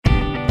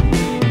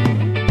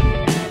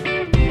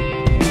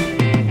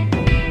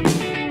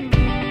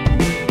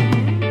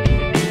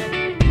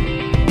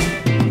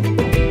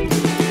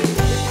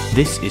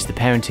This is the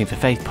Parenting for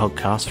Faith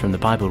podcast from the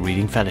Bible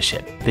Reading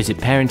Fellowship. Visit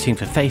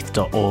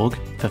parentingforfaith.org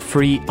for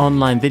free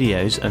online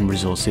videos and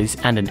resources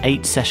and an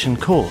 8-session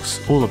course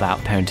all about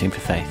parenting for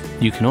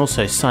faith. You can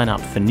also sign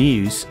up for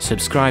news,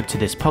 subscribe to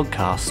this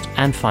podcast,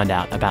 and find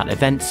out about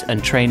events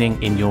and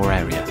training in your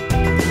area.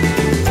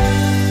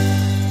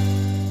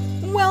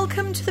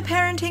 Welcome to the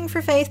Parenting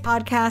for Faith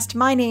podcast.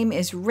 My name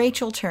is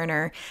Rachel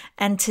Turner,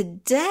 and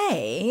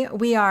today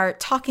we are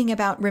talking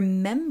about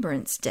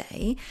Remembrance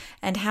Day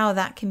and how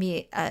that can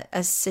be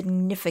a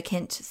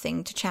significant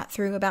thing to chat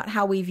through about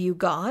how we view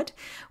God.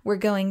 We're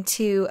going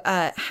to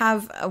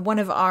have one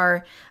of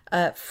our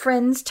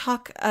friends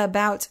talk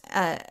about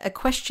a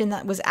question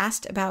that was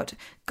asked about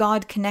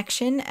God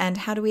connection and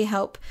how do we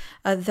help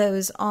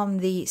those on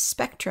the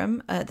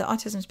spectrum, the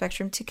autism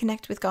spectrum, to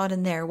connect with God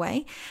in their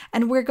way.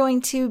 And we're going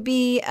to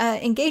be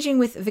engaging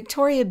with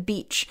Victoria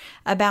Beach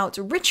about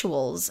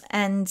rituals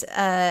and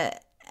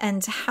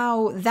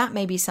how that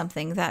may be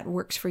something that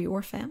works for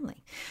your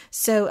family.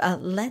 So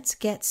let's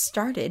get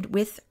started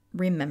with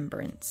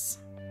remembrance.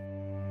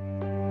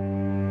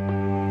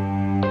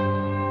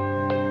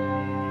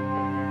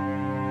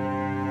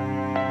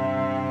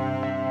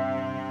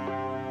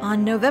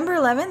 On November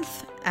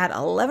 11th at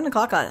 11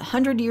 o'clock,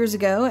 100 years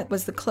ago, it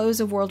was the close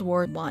of World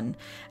War I.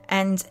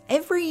 And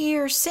every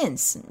year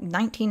since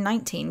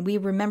 1919, we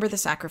remember the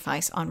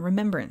sacrifice on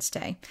Remembrance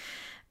Day.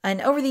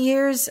 And over the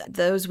years,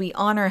 those we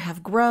honor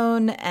have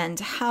grown, and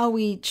how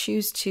we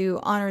choose to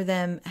honor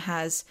them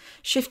has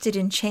shifted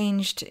and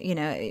changed. You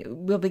know,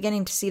 we're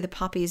beginning to see the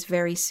poppies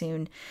very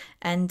soon.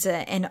 And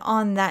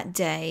on that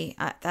day,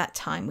 at that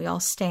time, we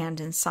all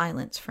stand in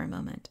silence for a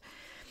moment.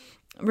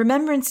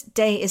 Remembrance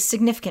Day is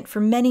significant for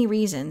many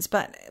reasons,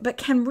 but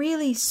can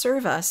really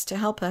serve us to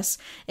help us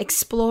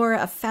explore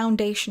a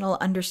foundational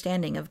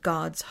understanding of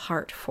God's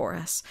heart for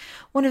us.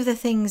 One of the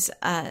things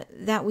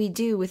that we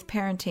do with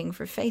Parenting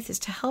for Faith is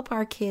to help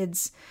our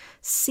kids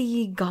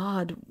see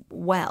God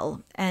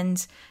well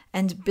and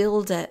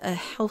build a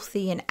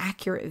healthy and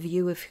accurate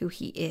view of who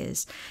He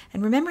is.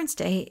 And Remembrance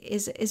Day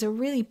is a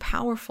really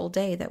powerful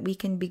day that we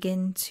can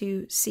begin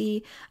to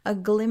see a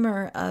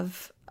glimmer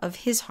of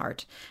His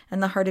heart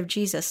and the heart of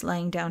Jesus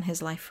laying down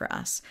His life for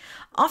us.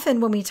 Often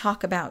when we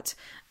talk about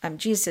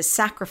Jesus'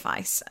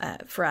 sacrifice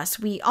for us,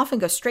 we often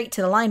go straight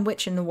to the Lion,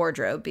 Witch, and the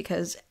Wardrobe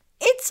because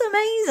it's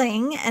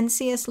amazing, and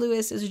C.S.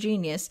 Lewis is a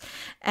genius.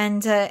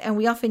 And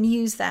we often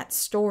use that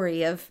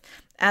story of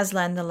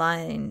Aslan the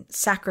lion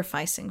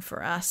sacrificing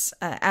for us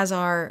as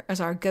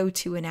our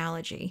go-to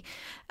analogy.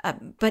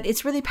 But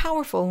it's really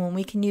powerful when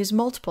we can use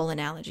multiple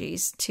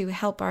analogies to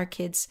help our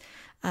kids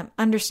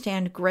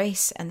understand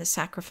grace and the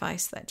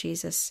sacrifice that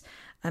Jesus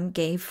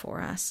gave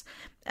for us.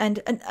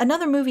 And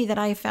another movie that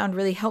I found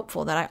really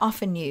helpful that I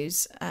often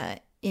use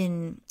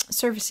in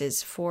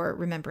services for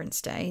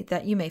Remembrance Day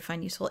that you may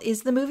find useful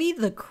is the movie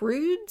The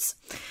Croods.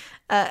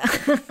 I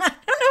don't know if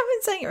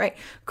I'm saying it right.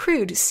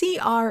 Crood, Croods,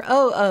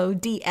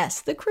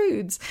 The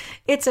Croods.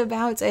 It's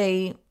about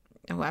I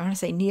want to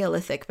say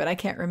Neolithic, but I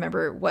can't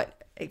remember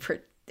what.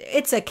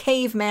 It's a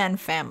caveman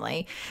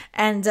family,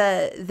 and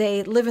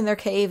they live in their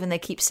cave and they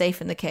keep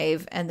safe in the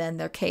cave, and then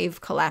their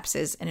cave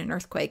collapses in an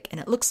earthquake and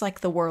it looks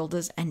like the world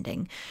is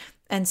ending.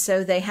 And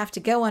so they have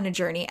to go on a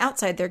journey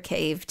outside their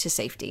cave to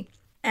safety.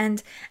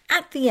 And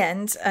at the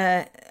end,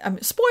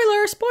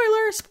 spoiler,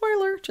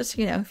 just,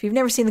 you know, if you've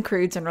never seen The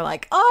Croods and are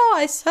like, oh,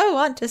 I so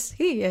want to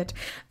see it,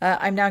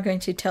 I'm now going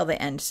to tell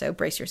the end, so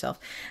brace yourself.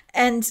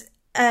 And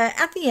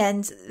at the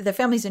end, the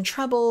family's in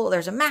trouble.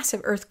 There's a massive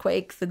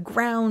earthquake. The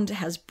ground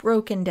has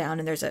broken down,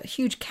 and there's a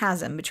huge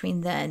chasm between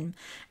them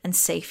and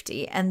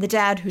safety. And the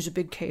dad, who's a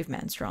big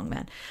caveman, strong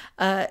man,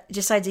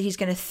 decides that he's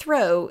going to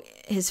throw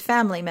his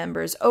family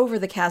members over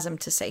the chasm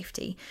to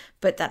safety.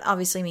 But that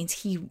obviously means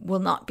he will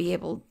not be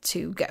able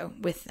to go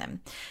with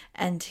them,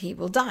 and he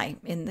will die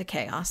in the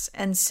chaos.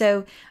 And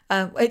so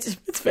it's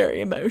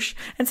very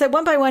emotional. And so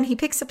one by one, he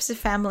picks up his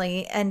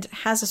family and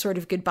has a sort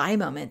of goodbye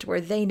moment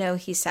where they know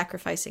he's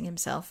sacrificing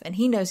himself, and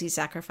he knows he's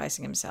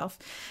sacrificing himself.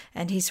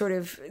 And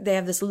they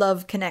have this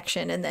love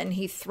connection, and then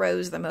he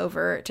throws them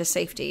over to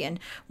safety. And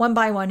one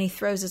by one, he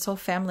throws his whole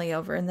family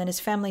over, and then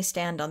his family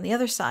stand on the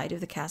other side of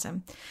the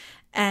chasm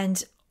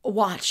and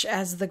watch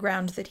as the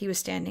ground that he was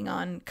standing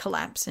on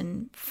collapse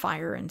in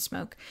fire and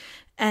smoke.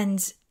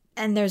 And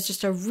there's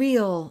just a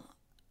real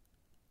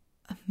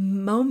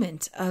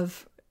moment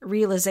of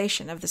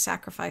realization of the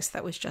sacrifice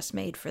that was just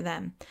made for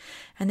them.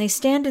 And they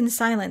stand in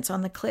silence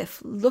on the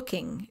cliff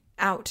looking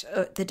out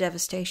at the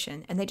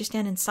devastation, and they just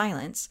stand in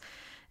silence.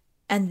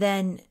 And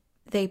then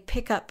they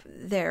pick up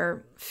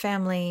their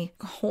family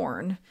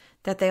horn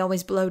that they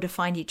always blow to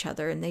find each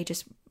other, and they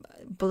just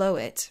blow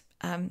it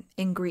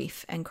in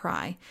grief and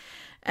cry.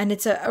 And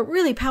it's a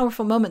really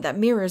powerful moment that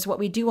mirrors what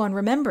we do on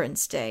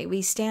Remembrance Day.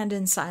 We stand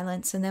in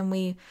silence and then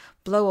we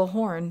blow a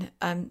horn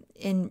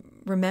in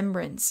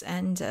remembrance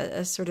and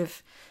a sort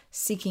of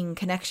seeking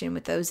connection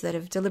with those that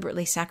have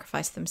deliberately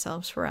sacrificed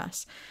themselves for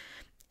us.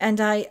 And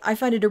I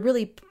find it a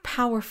really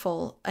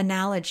powerful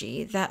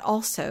analogy that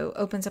also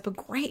opens up a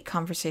great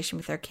conversation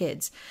with our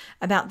kids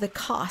about the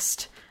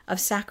cost of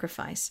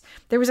sacrifice.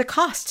 There was a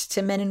cost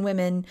to men and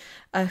women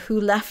who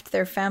left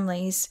their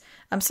families.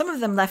 Some of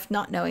them left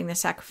not knowing the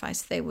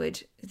sacrifice they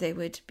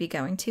would be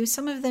going to.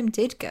 Some of them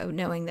did go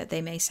knowing that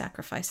they may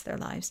sacrifice their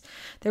lives.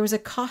 There was a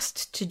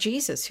cost to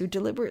Jesus, who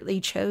deliberately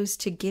chose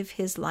to give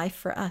his life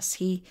for us.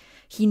 He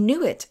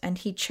knew it, and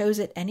he chose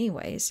it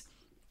anyways.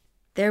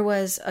 There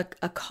was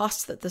a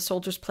cost that the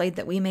soldiers paid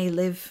that we may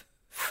live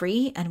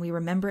free, and we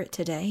remember it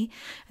today.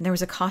 And there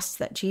was a cost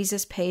that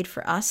Jesus paid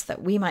for us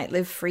that we might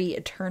live free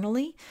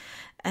eternally,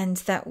 and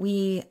that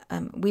we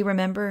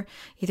remember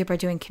either by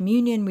doing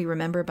communion, we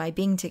remember by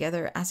being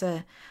together as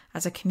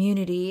a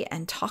community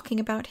and talking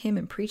about him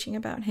and preaching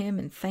about him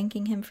and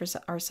thanking him for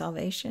our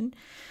salvation.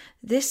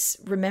 This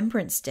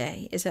Remembrance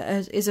Day is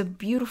a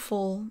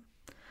beautiful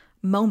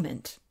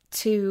moment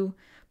to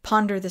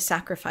ponder the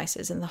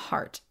sacrifices in the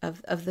heart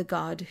of the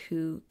God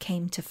who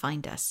came to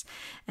find us,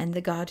 and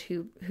the God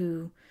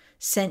who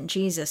sent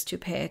Jesus to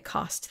pay a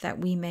cost that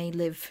we may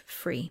live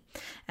free.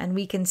 And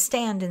we can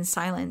stand in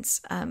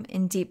silence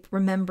in deep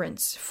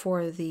remembrance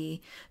for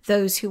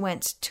those who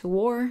went to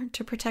war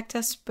to protect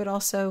us, but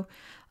also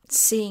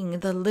seeing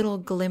the little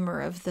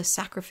glimmer of the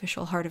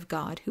sacrificial heart of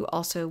God, who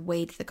also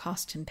weighed the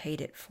cost and paid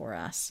it for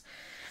us.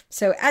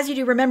 So as you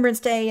do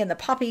Remembrance Day and the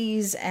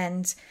poppies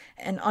and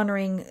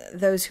honoring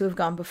those who have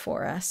gone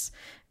before us,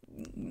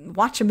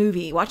 watch a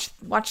movie, watch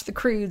The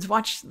Croods,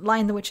 watch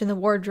Lion the Witch in the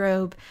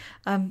Wardrobe,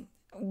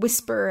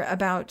 whisper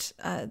about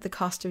the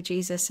cost of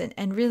Jesus,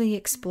 and really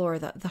explore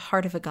the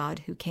heart of a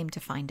God who came to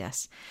find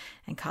us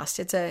and cost.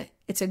 It's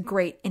a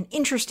great and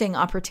interesting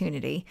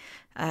opportunity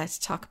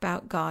to talk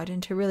about God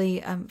and to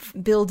really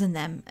build in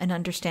them an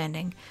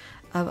understanding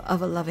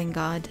of a loving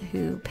God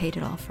who paid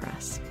it all for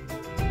us.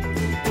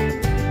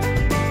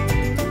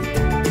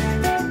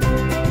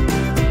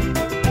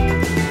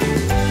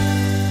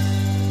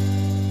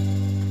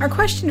 Our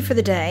question for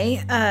the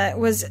day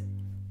was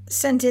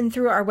sent in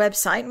through our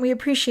website, and we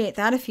appreciate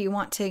that. If you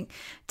want to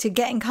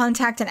get in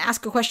contact and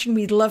ask a question,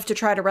 we'd love to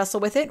try to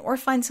wrestle with it, or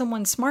find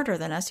someone smarter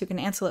than us who can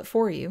answer it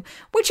for you,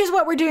 which is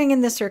what we're doing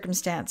in this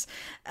circumstance.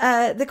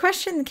 The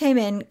question came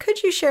in: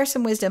 could you share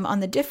some wisdom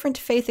on the different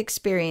faith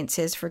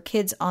experiences for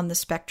kids on the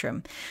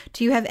spectrum?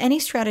 Do you have any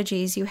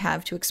strategies you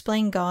have to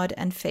explain God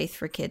and faith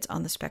for kids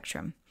on the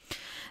spectrum?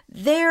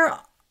 There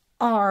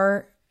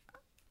are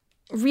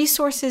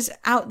resources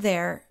out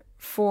there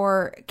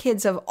for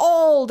kids of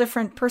all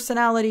different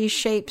personalities,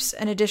 shapes,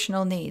 and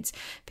additional needs,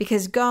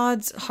 because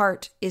God's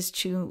heart is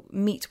to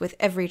meet with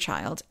every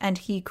child, and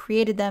he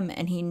created them,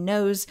 and he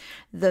knows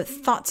the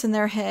thoughts in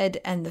their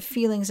head and the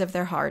feelings of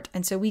their heart.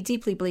 And so we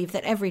deeply believe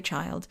that every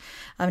child,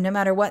 no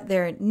matter what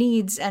their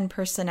needs and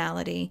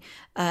personality,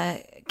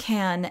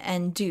 can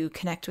and do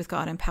connect with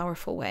God in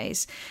powerful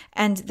ways.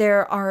 And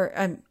there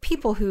are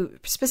people who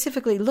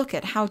specifically look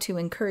at how to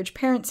encourage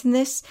parents in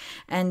this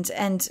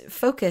and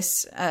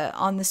focus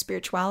on the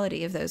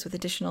spirituality of those with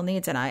additional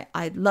needs. And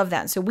I love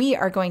that. So we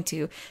are going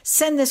to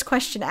send this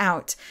question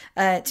out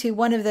to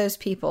one of those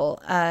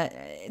people.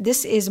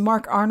 This is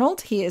Mark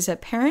Arnold. He is a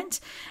parent,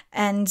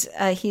 and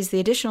he's the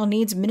Additional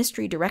Needs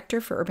Ministry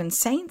Director for Urban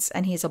Saints,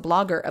 and he's a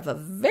blogger of a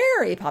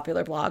very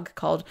popular blog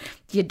called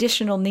The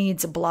Additional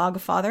Needs Blog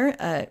Father.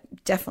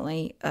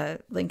 Definitely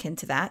link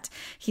into that.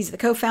 He's the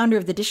co-founder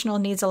of the Additional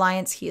Needs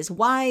Alliance. He is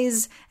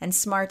wise and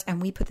smart,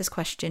 and we put this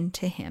question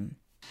to him.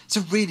 It's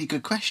a really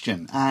good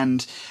question,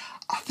 and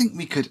I think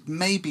we could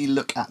maybe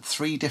look at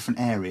 3 different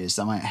areas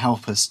that might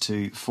help us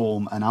to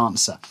form an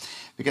answer.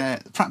 We're going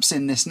to, perhaps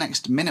in this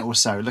next minute or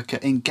so, look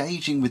at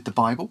engaging with the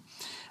Bible,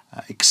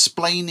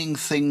 explaining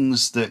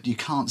things that you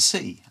can't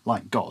see,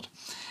 like God,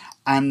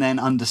 and then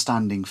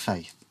understanding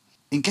faith.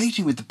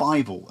 Engaging with the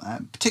Bible,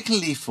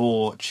 particularly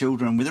for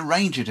children with a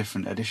range of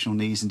different additional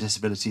needs and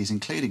disabilities,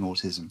 including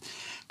autism,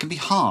 can be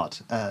hard.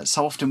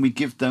 So often we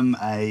give them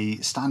a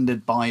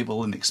standard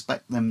Bible and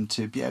expect them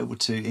to be able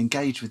to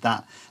engage with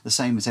that the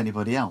same as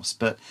anybody else.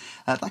 But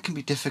that can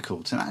be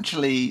difficult. And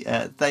actually,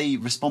 they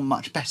respond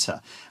much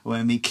better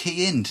when we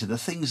key into the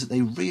things that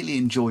they really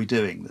enjoy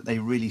doing, that they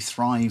really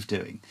thrive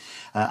doing,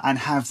 and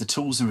have the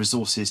tools and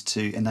resources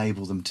to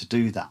enable them to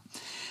do that.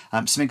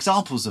 Some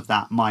examples of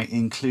that might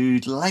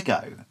include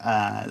Lego.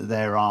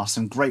 There are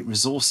some great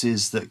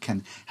resources that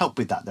can help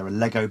with that. There are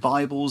Lego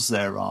Bibles,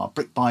 there are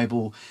Brick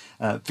Bible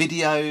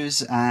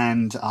videos,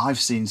 and I've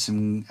seen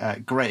some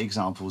great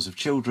examples of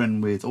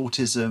children with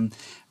autism,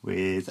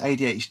 with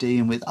ADHD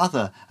and with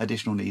other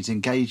additional needs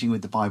engaging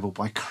with the Bible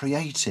by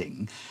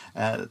creating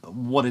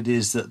what it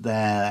is that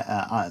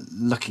they're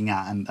looking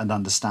at and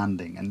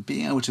understanding, and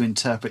being able to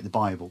interpret the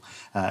Bible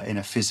in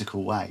a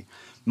physical way.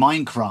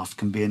 Minecraft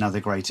can be another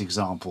great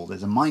example.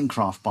 There's a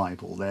Minecraft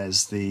Bible.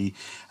 There's the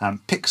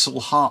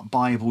Pixel Heart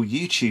Bible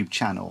YouTube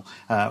channel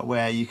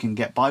where you can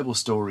get Bible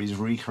stories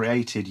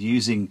recreated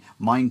using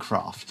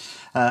Minecraft.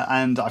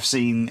 And I've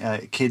seen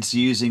kids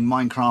using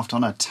Minecraft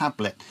on a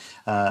tablet,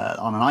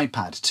 on an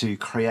iPad, to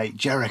create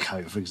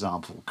Jericho, for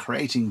example,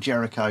 creating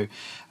Jericho,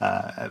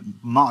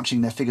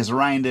 marching their figures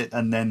around it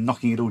and then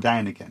knocking it all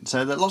down again.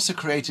 So there are lots of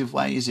creative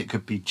ways. It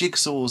could be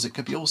jigsaws, it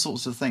could be all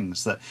sorts of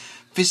things that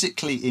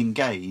physically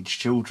engage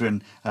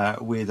children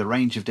with a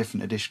range of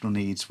different additional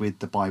needs with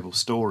the Bible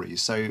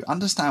stories. So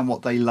understand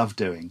what they love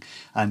doing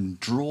and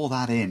draw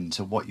that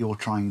into what you're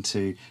trying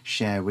to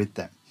share with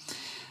them.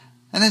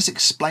 And there's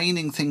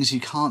explaining things you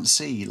can't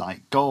see,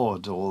 like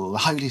God or the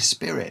Holy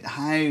Spirit.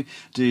 How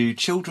do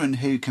children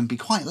who can be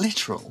quite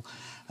literal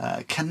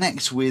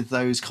connect with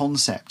those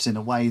concepts in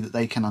a way that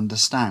they can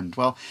understand?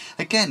 Well,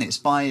 again, it's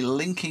by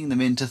linking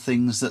them into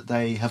things that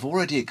they have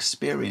already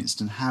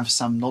experienced and have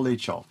some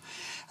knowledge of.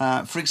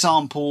 For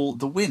example,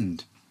 the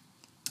wind.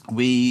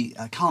 We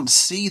can't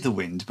see the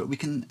wind, but we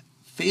can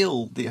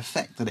feel the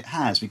effect that it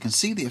has. We can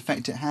see the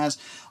effect it has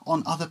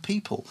on other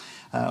people.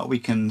 We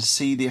can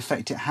see the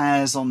effect it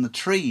has on the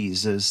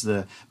trees as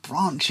the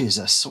branches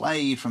are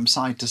swayed from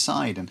side to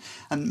side.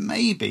 And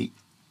maybe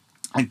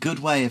a good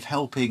way of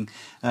helping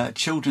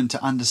children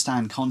to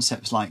understand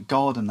concepts like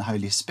God and the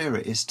Holy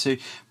Spirit is to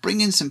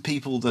bring in some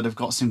people that have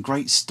got some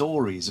great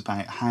stories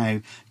about how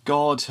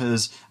God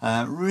has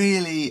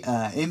really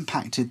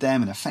impacted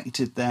them and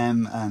affected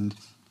them and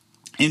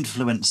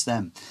influence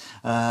them,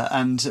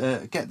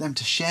 and get them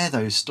to share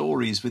those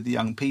stories with the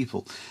young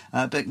people,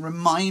 but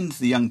remind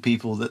the young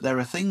people that there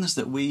are things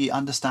that we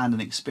understand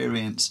and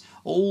experience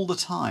all the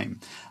time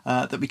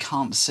that we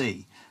can't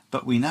see,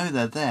 but we know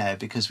they're there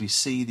because we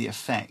see the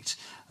effect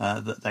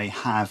that they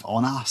have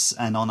on us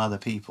and on other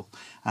people.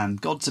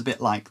 And God's a bit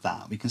like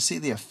that. We can see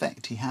the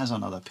effect he has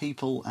on other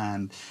people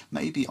and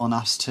maybe on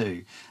us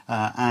too,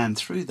 and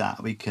through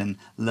that we can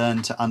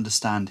learn to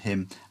understand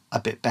him a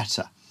bit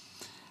better.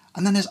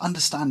 And then there's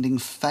understanding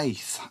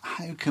faith.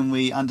 How can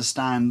we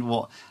understand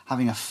what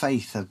having a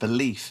faith, a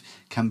belief,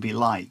 can be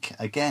like?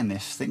 Again,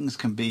 if things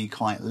can be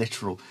quite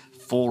literal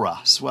for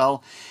us,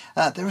 well,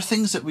 there are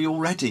things that we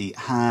already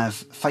have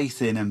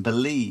faith in and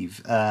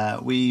believe.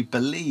 We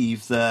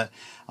believe that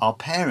our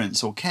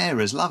parents or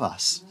carers love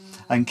us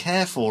and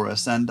care for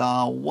us and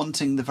are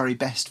wanting the very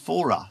best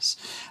for us.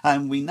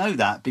 And we know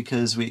that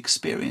because we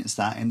experience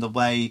that in the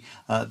way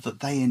that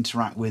they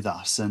interact with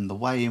us and the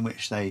way in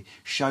which they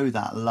show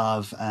that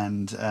love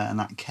and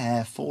that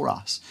care for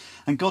us.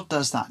 And God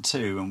does that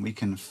too, and we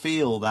can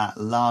feel that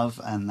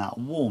love and that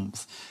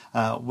warmth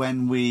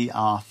when we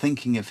are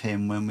thinking of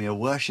him, when we are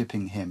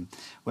worshipping him,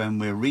 when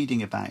we're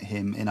reading about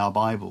him in our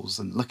Bibles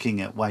and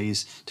looking at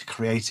ways to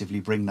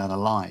creatively bring that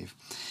alive.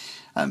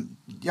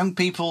 Young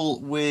people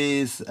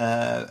with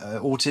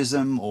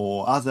autism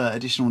or other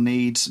additional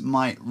needs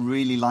might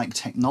really like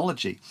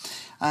technology.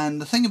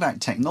 And the thing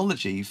about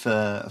technology,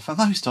 for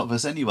most of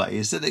us anyway,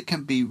 is that it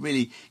can be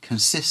really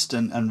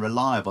consistent and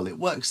reliable. It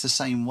works the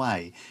same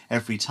way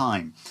every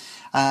time.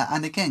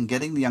 And again,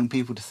 getting the young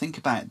people to think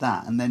about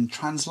that and then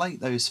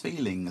translate those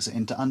feelings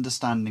into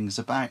understandings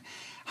about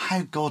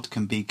how God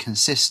can be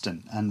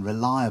consistent and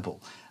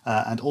reliable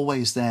and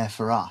always there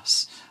for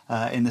us,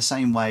 in the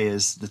same way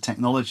as the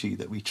technology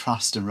that we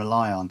trust and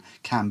rely on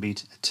can be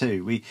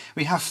too.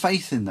 We have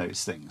faith in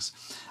those things,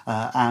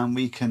 and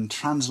we can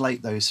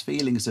translate those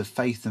feelings of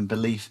faith and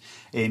belief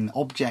in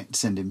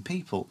objects and in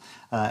people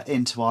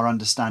into our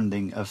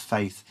understanding of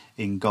faith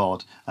in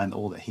God and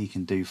all that he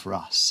can do for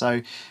us.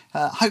 So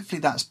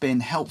hopefully that's been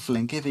helpful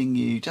in giving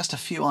you just a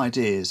few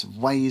ideas of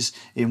ways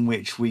in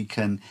which we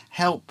can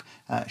help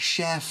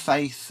share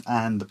faith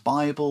and the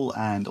Bible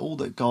and all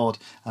that God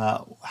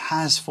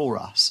has for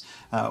us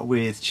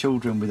with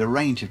children with a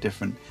range of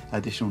different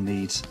additional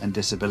needs and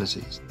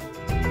disabilities.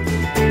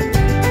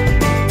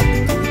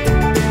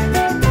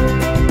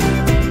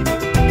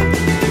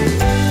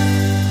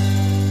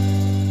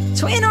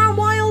 So in our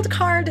wild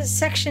card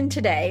section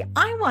today,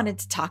 I wanted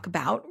to talk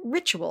about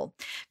ritual,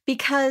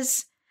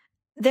 because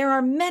there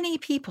are many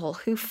people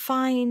who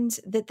find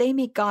that they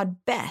meet God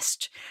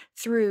best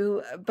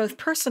through both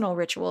personal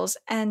rituals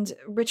and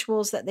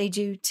rituals that they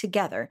do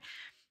together.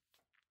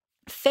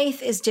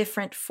 Faith is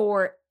different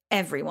for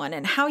everyone,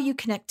 and how you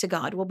connect to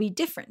God will be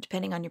different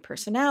depending on your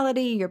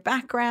personality, your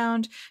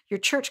background, your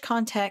church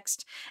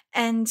context,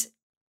 and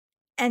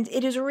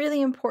it is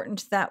really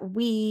important that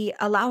we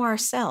allow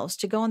ourselves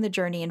to go on the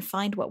journey and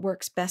find what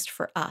works best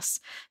for us,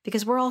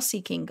 because we're all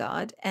seeking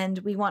God and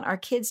we want our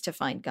kids to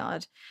find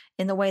God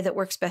in the way that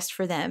works best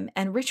for them.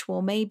 And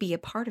ritual may be a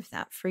part of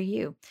that for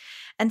you.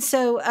 And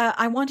so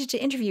I wanted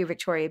to interview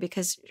Victoria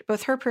because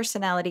both her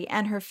personality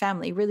and her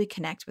family really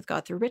connect with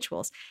God through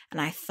rituals. And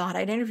I thought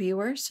I'd interview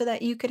her so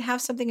that you could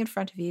have something in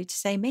front of you to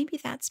say, maybe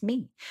that's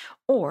me,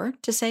 or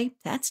to say,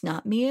 that's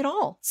not me at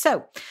all.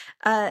 So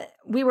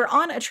we were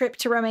on a trip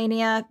to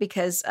Romania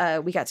because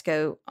we got to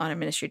go on a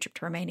ministry trip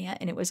to Romania,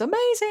 and it was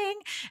amazing.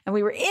 And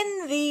we were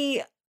in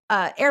the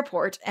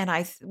airport, and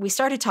we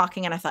started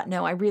talking, and I thought,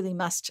 no, I really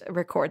must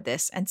record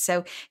this. And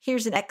so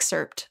here's an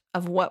excerpt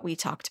of what we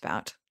talked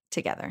about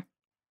together.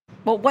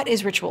 Well, what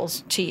is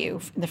rituals to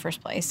you in the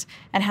first place?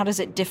 And how does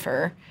it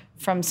differ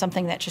from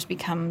something that just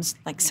becomes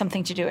like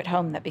something to do at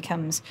home that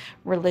becomes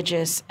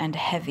religious and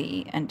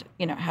heavy? And,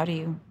 how do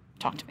you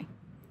talk to me?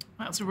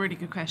 That's a really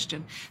good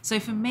question. So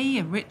for me,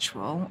 a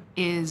ritual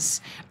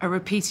is a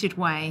repeated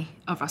way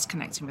of us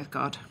connecting with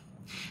God.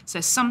 So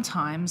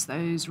sometimes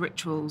those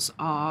rituals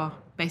are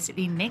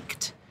basically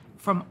nicked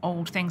from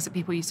old things that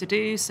people used to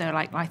do, so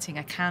like lighting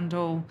a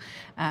candle,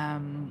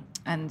 and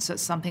so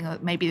it's something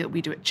that maybe that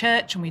we do at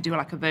church, and we do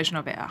like a version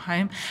of it at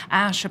home.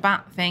 Our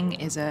Shabbat thing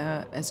is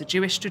a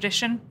Jewish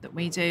tradition that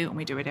we do, and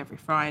we do it every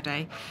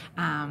Friday.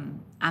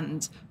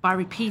 And by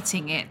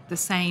repeating it, the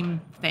same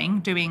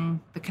thing,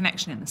 doing the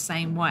connection in the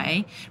same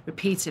way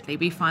repeatedly,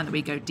 we find that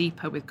we go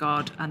deeper with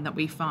God, and that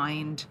we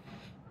find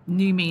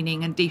new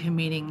meaning and deeper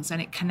meanings, and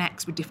it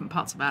connects with different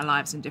parts of our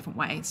lives in different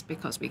ways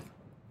because we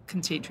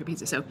continue to repeat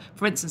it. So,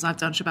 for instance, I've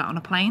done Shabbat on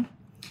a plane,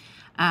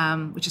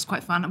 which is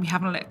quite fun, and we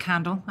haven't lit a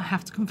candle, I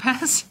have to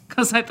confess,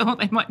 because I thought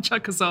they might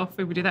chuck us off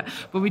if we did that.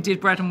 But we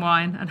did bread and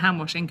wine and hand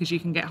washing, because you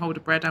can get hold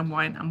of bread and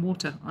wine and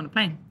water on a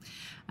plane.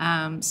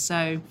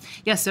 So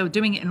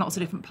doing it in lots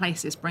of different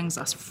places brings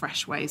us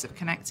fresh ways of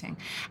connecting.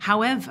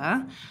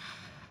 However,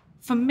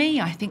 for me,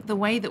 I think the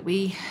way that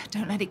we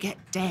don't let it get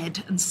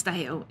dead and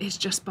stale is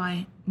just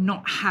by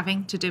not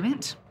having to do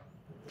it.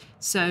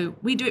 So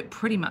we do it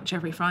pretty much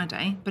every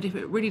Friday, but if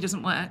it really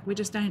doesn't work, we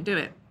just don't do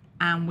it.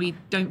 And we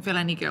don't feel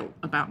any guilt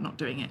about not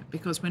doing it,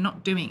 because we're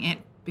not doing it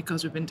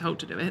because we've been told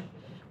to do it.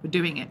 We're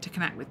doing it to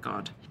connect with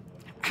God.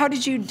 How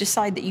did you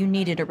decide that you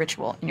needed a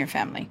ritual in your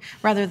family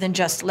rather than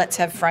just let's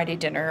have Friday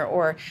dinner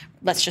or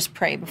let's just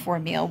pray before a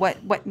meal?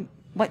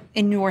 What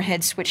in your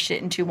head switched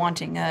it into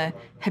wanting a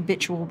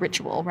habitual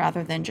ritual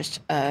rather than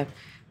just a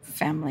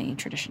family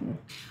tradition?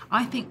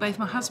 I think both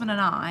my husband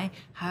and I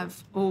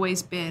have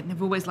always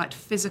liked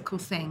physical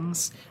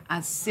things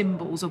as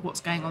symbols of what's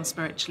going on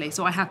spiritually.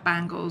 So I have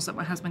bangles that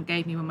my husband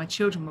gave me when my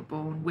children were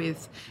born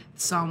with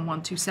Psalm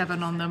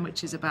 127 on them,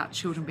 which is about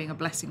children being a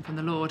blessing from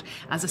the Lord,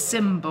 as a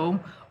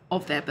symbol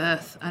of their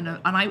birth, and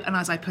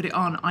as I put it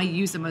on, I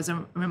use them as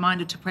a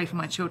reminder to pray for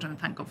my children and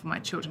thank God for my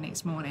children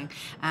each morning.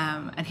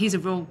 And he's a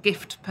real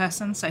gift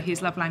person, so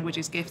his love language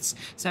is gifts.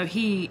 So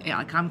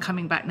I'm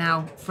coming back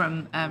now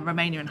from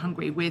Romania and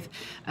Hungary with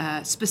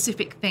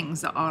specific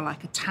things that are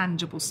like a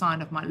tangible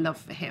sign of my love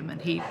for him,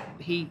 and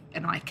he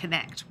and I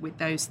connect with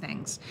those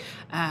things.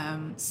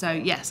 So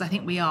yes, I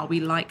think we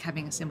like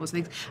having a symbol of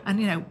things, and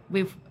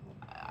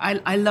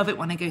I love it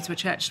when I go to a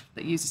church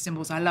that uses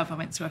symbols. I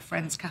went to a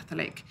friend's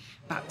Catholic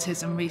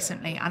baptism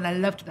recently, and I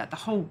loved that the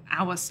whole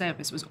hour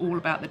service was all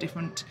about the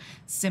different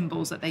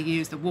symbols that they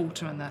use, the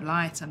water and the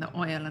light and the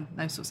oil and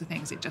those sorts of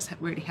things. It just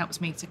really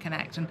helps me to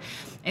connect. And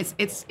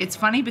it's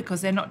funny because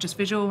they're not just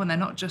visual and they're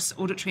not just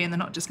auditory and they're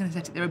not just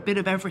kinesthetic. They're a bit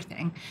of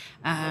everything.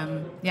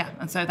 And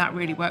so that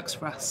really works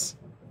for us.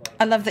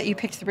 I love that you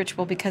picked the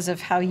ritual because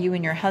of how you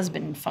and your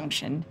husband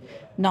function,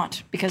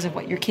 not because of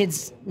what your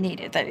kids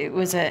needed, that it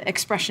was an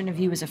expression of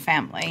you as a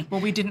family.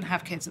 Well, we didn't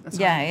have kids at the time.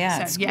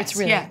 Yeah. So, it's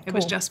really cool. It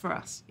was just for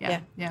us.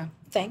 Yeah.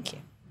 Thank you.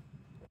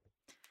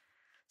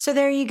 So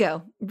there you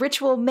go.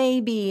 Ritual may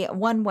be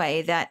one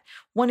way that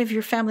one of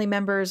your family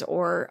members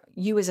or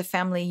you as a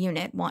family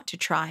unit want to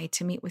try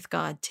to meet with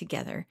God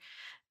together.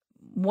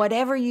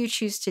 Whatever you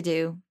choose to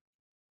do,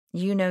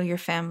 you know your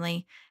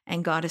family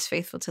and God is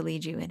faithful to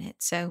lead you in it.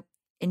 So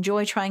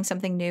enjoy trying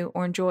something new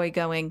or enjoy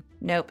going,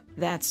 nope,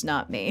 that's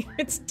not me.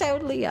 It's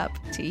totally up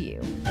to you.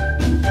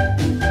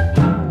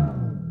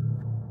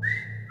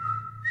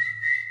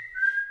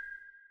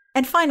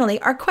 And finally,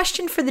 our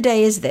question for the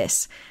day is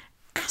this.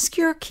 Ask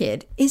your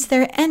kid, is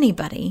there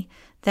anybody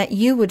that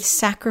you would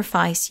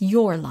sacrifice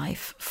your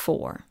life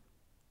for?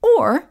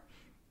 Or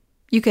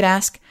you could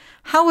ask,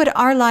 how would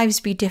our lives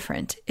be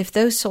different if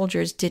those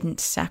soldiers didn't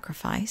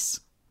sacrifice?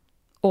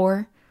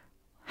 Or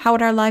how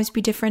would our lives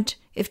be different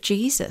if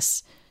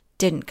Jesus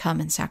didn't come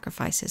and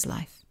sacrifice his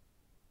life?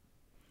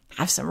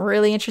 Have some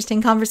really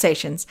interesting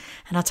conversations,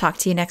 and I'll talk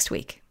to you next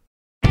week.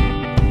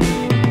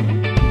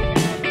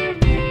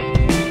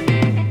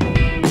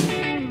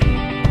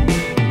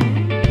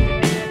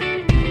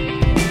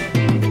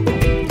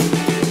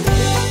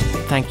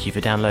 Thank you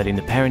for downloading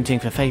the Parenting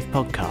for Faith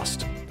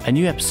podcast. A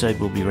new episode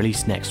will be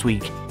released next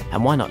week,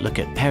 and why not look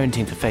at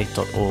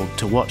parentingforfaith.org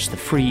to watch the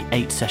free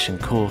 8-session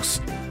course,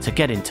 to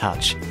get in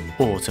touch,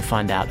 or to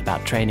find out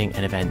about training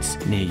and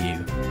events near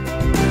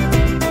you.